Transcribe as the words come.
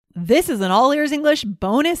This is an All Ears English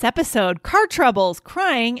bonus episode, car troubles,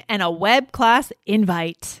 crying, and a web class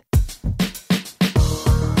invite.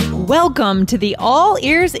 Welcome to the All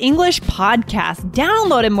Ears English podcast,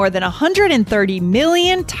 downloaded more than 130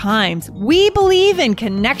 million times. We believe in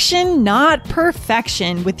connection, not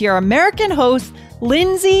perfection, with your American hosts,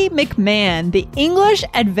 Lindsay McMahon, the English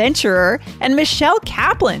adventurer, and Michelle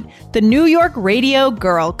Kaplan, the New York radio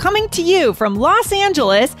girl, coming to you from Los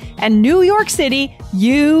Angeles and New York City,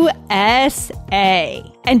 USA.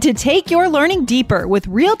 And to take your learning deeper with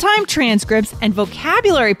real-time transcripts and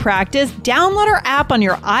vocabulary practice, download our app on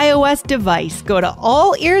your iOS device. Go to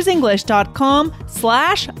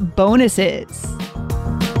allearsenglish.com/bonuses.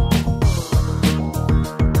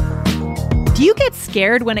 Do you get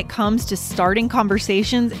scared when it comes to starting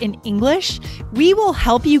conversations in English? We will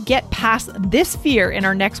help you get past this fear in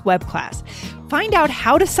our next web class. Find out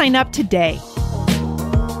how to sign up today.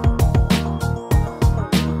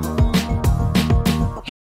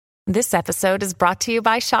 This episode is brought to you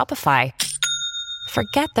by Shopify.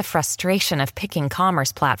 Forget the frustration of picking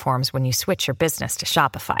commerce platforms when you switch your business to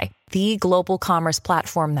Shopify, the global commerce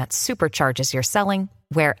platform that supercharges your selling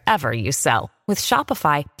wherever you sell. With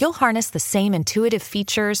Shopify, you'll harness the same intuitive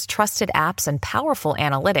features, trusted apps, and powerful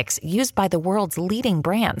analytics used by the world's leading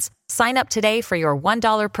brands. Sign up today for your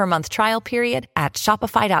 $1 per month trial period at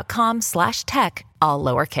shopify.com/tech, all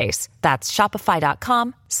lowercase. That's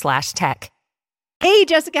shopify.com/tech. Hey,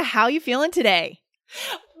 Jessica, how you feeling today?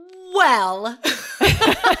 Well,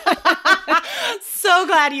 so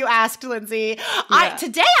glad you asked, Lindsay. Yeah.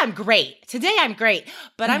 Today I'm great.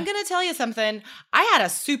 But I'm going to tell you something. I had a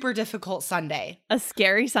super difficult Sunday. A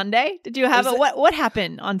scary Sunday? Did you have what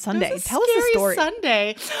happened on Sunday? Tell us the story.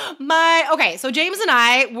 Sunday. So James and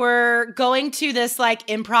I were going to this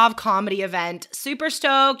improv comedy event. Super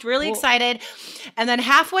stoked, really excited. And then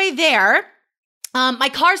halfway there, my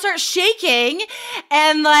car starts shaking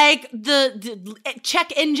and the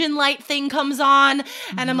check engine light thing comes on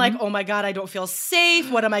and I'm like, oh my God, I don't feel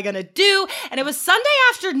safe. What am I going to do? And it was Sunday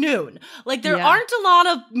afternoon. There aren't a lot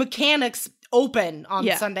of mechanics open on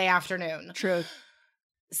Sunday afternoon. True.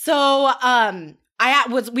 So,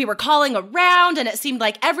 we were calling around and it seemed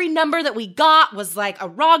like every number that we got was a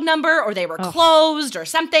wrong number or they were closed or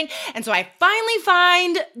something. And so I finally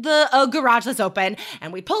find a garage that's open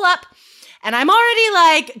and we pull up. And I'm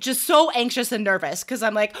already just so anxious and nervous because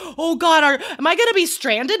I'm like, oh God, am I going to be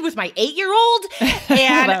stranded with my 8-year-old?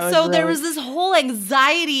 And so there was this whole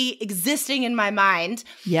anxiety existing in my mind.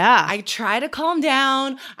 Yeah. I try to calm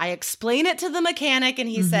down. I explain it to the mechanic and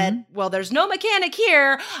he said, well, there's no mechanic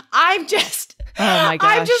here. I'm just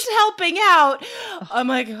helping out. I'm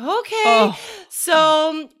like, okay. Oh.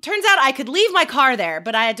 So turns out I could leave my car there,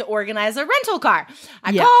 but I had to organize a rental car.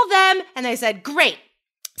 I called them and they said, great.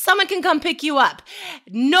 Someone can come pick you up.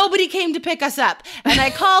 Nobody came to pick us up. And I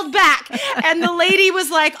called back and the lady was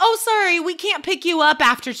like, oh, sorry, we can't pick you up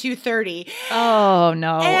after 2:30. Oh,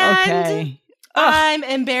 no. And okay. I'm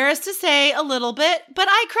embarrassed to say a little bit, but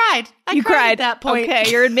I cried. I cried at that point. Okay,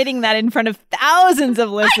 you're admitting that in front of thousands of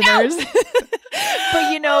listeners.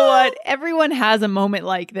 But you know what? Everyone has a moment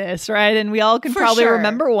like this, right? And we all can probably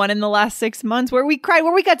remember one in the last 6 months where we cried,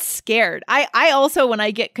 where we got scared. I also, when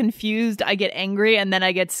I get confused, I get angry and then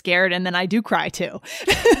I get scared and then I do cry too.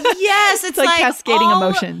 Yes, it's like cascading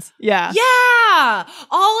emotions. Yeah. Yeah.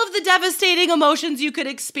 All of the devastating emotions you could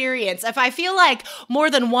experience. If I feel like more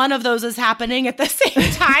than one of those is happening at the same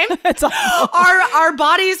time, our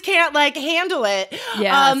bodies can't handle it.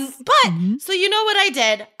 Yes. So you know what I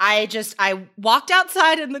did? I walked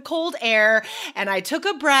outside in the cold air and I took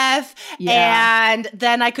a breath and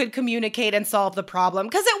then I could communicate and solve the problem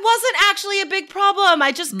because it wasn't actually a big problem.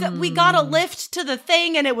 We got a lift to the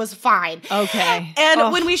thing and it was fine. Okay.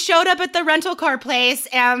 And when we showed up at the rental car place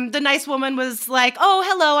and the nice woman was like, oh,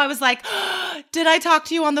 hello. I was like, did I talk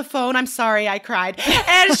to you on the phone? I'm sorry. I cried.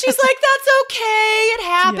 And she's like, that's okay. It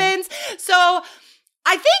happens. Yeah. So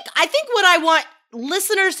I think what I want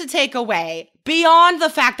listeners to take away, beyond the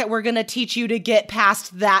fact that we're going to teach you to get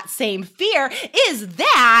past that same fear, is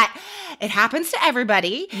that it happens to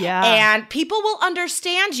everybody. Yeah. And people will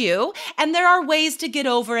understand you. And there are ways to get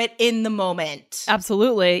over it in the moment.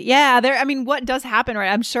 Absolutely. Yeah. What does happen,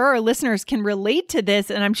 right? I'm sure our listeners can relate to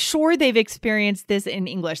this. And I'm sure they've experienced this in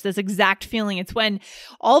English, this exact feeling. It's when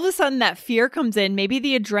all of a sudden that fear comes in, maybe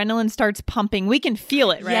the adrenaline starts pumping. We can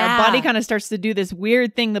feel it, right? Yeah. Our body kind of starts to do this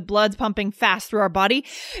weird thing. The blood's pumping fast through our body,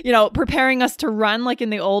 preparing us to run like in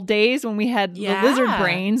the old days when we had the lizard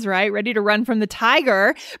brains, right? Ready to run from the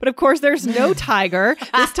tiger. But of course, there's no tiger.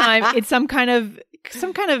 This time it's some kind of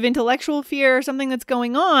some kind of intellectual fear, something that's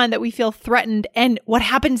going on that we feel threatened. And what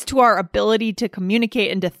happens to our ability to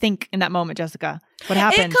communicate and to think in that moment, Jessica? What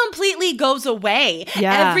happens? It completely goes away.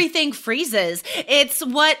 Yeah. Everything freezes. It's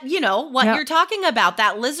what you're talking about,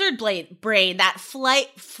 that lizard brain, that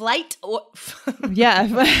flight or yeah.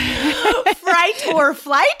 fright or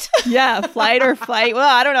flight? Yeah, flight or fight. Well,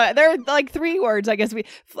 I don't know. There are like 3 words, I guess.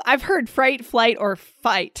 I've heard fright, flight, or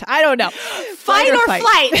fight. I don't know. Fight or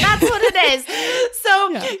flight. That's what it is.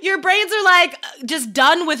 So your brains are like just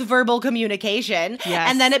done with verbal communication.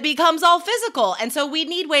 Yes. And then it becomes all physical. And so we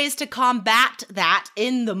need ways to combat that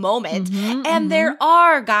in the moment. And there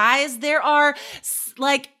are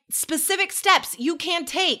like specific steps you can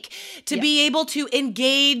take to be able to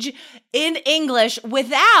engage in English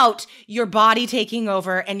without your body taking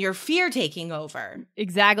over and your fear taking over.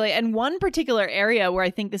 Exactly. And one particular area where I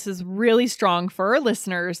think this is really strong for our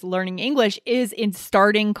listeners learning English is in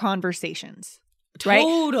starting conversations. Right?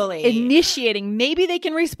 Totally. Initiating. Maybe they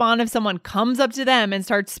can respond if someone comes up to them and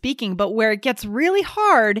starts speaking, but where it gets really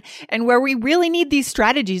hard and where we really need these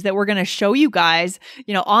strategies that we're going to show you guys,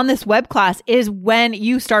 on this web class is when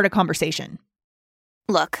you start a conversation.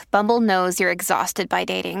 Look, Bumble knows you're exhausted by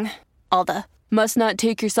dating. All the must not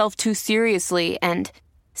take yourself too seriously and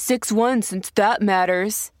 6'1" since that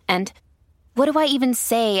matters. And what do I even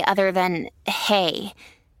say other than hey?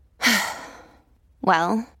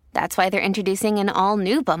 Well, that's why they're introducing an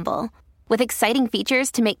all-new Bumble, with exciting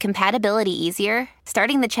features to make compatibility easier,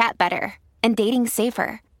 starting the chat better, and dating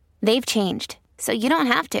safer. They've changed, so you don't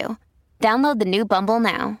have to. Download the new Bumble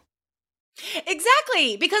now.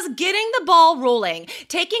 Exactly, because getting the ball rolling,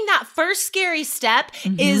 taking that first scary step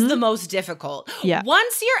is the most difficult. Yeah.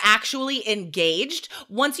 Once you're actually engaged,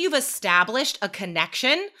 once you've established a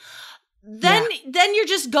connection, then you're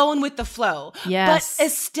just going with the flow. Yes. But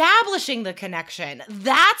establishing the connection,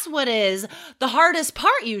 that's what is the hardest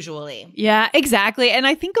part usually. Yeah, exactly. And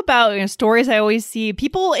I think about stories I always see,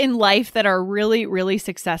 people in life that are really, really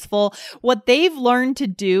successful. What they've learned to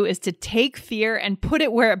do is to take fear and put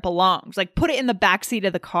it where it belongs, like put it in the backseat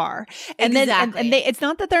of the car. And exactly. then it's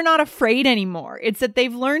not that they're not afraid anymore. It's that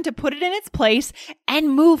they've learned to put it in its place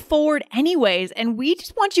and move forward anyways. And we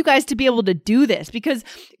just want you guys to be able to do this because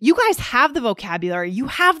you guys have the vocabulary, you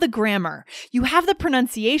have the grammar, you have the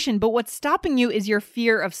pronunciation, but what's stopping you is your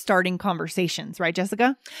fear of starting conversations, right,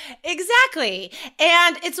 Jessica? Exactly.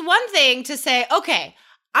 And it's one thing to say, okay,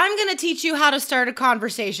 I'm going to teach you how to start a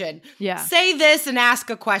conversation. Yeah. Say this and ask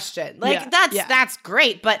a question. That's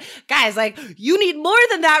great. But guys, you need more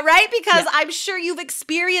than that, right? Because I'm sure you've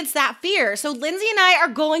experienced that fear. So Lindsay and I are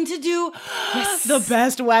going to do the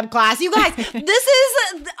best web class. You guys, this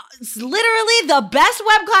is literally the best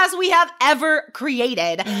web class we have ever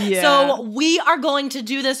created. Yeah. So we are going to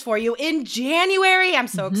do this for you in January. I'm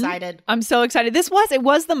so excited. I'm so excited. It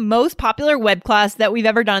was the most popular web class that we've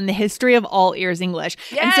ever done in the history of All Ears English.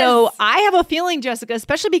 And so I have a feeling, Jessica,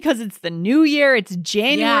 especially because it's the new year, it's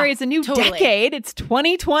January, it's a new decade, it's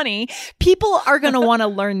 2020. People are going to want to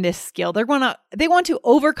learn this skill. They want to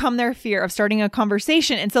overcome their fear of starting a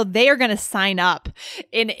conversation. And so they are going to sign up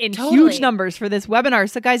in huge numbers for this webinar.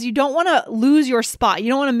 So guys, you don't want to lose your spot. You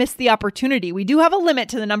don't want to miss the opportunity. We do have a limit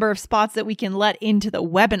to the number of spots that we can let into the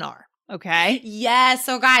webinar. Okay. Yes.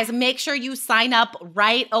 So guys, make sure you sign up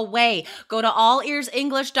right away. Go to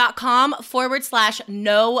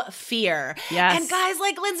allearsenglish.com/no fear. Yes. And guys,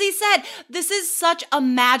 like Lindsay said, this is such a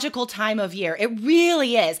magical time of year. It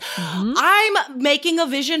really is. I'm making a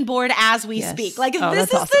vision board as we speak.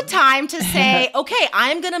 This is the time to say, okay,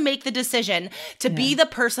 I'm going to make the decision to be the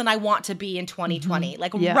person I want to be in 2020,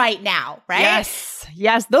 right now, right? Yes.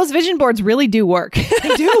 Yes. Those vision boards really do work.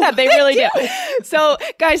 They do. They really do. So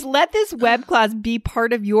guys, let this web class be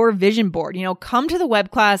part of your vision board. Come to the web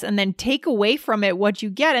class and then take away from it what you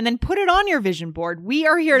get and then put it on your vision board. We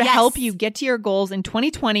are here to help you get to your goals in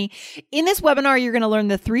 2020. In this webinar, you're going to learn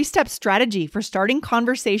the 3-step strategy for starting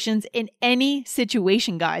conversations in any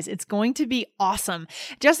situation, guys. It's going to be awesome.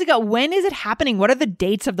 Jessica, when is it happening? What are the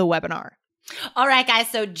dates of the webinar? All right, guys.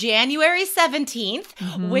 So January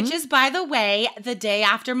 17th, which is, by the way, the day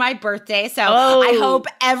after my birthday. So I hope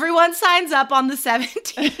everyone signs up on the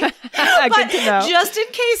 17th. But just in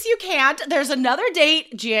case you can't, there's another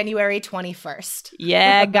date, January 21st.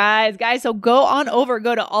 Yeah, guys. So go to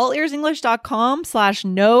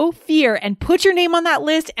allearsenglish.com/no fear and put your name on that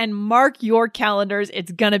list and mark your calendars.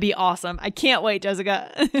 It's going to be awesome. I can't wait, Jessica.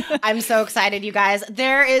 I'm so excited, you guys.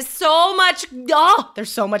 There's so much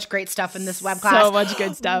great stuff in this this web class. So much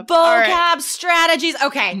good stuff. Vocab strategies.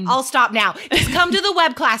 Okay, I'll stop now. Just come to the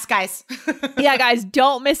web class, guys. Yeah, guys,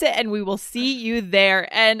 don't miss it, and we will see you there.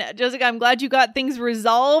 And Jessica, I'm glad you got things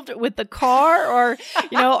resolved with the car, or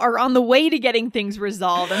are on the way to getting things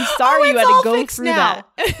resolved. I'm sorry you had to go through that.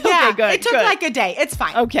 Yeah, okay, good. It took like a day. It's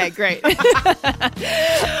fine. Okay, great. All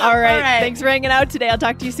right. Thanks for hanging out today. I'll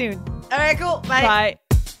talk to you soon. All right, cool. Bye. Bye.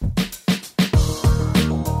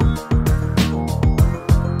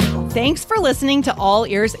 Thanks for listening to All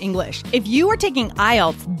Ears English. If you are taking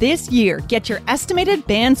IELTS this year, get your estimated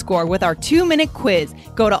band score with our 2-minute quiz.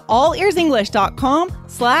 Go to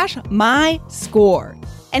allearsenglish.com/myscore.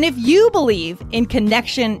 And if you believe in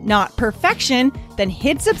connection, not perfection, then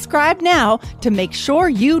hit subscribe now to make sure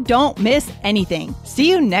you don't miss anything. See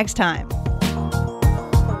you next time.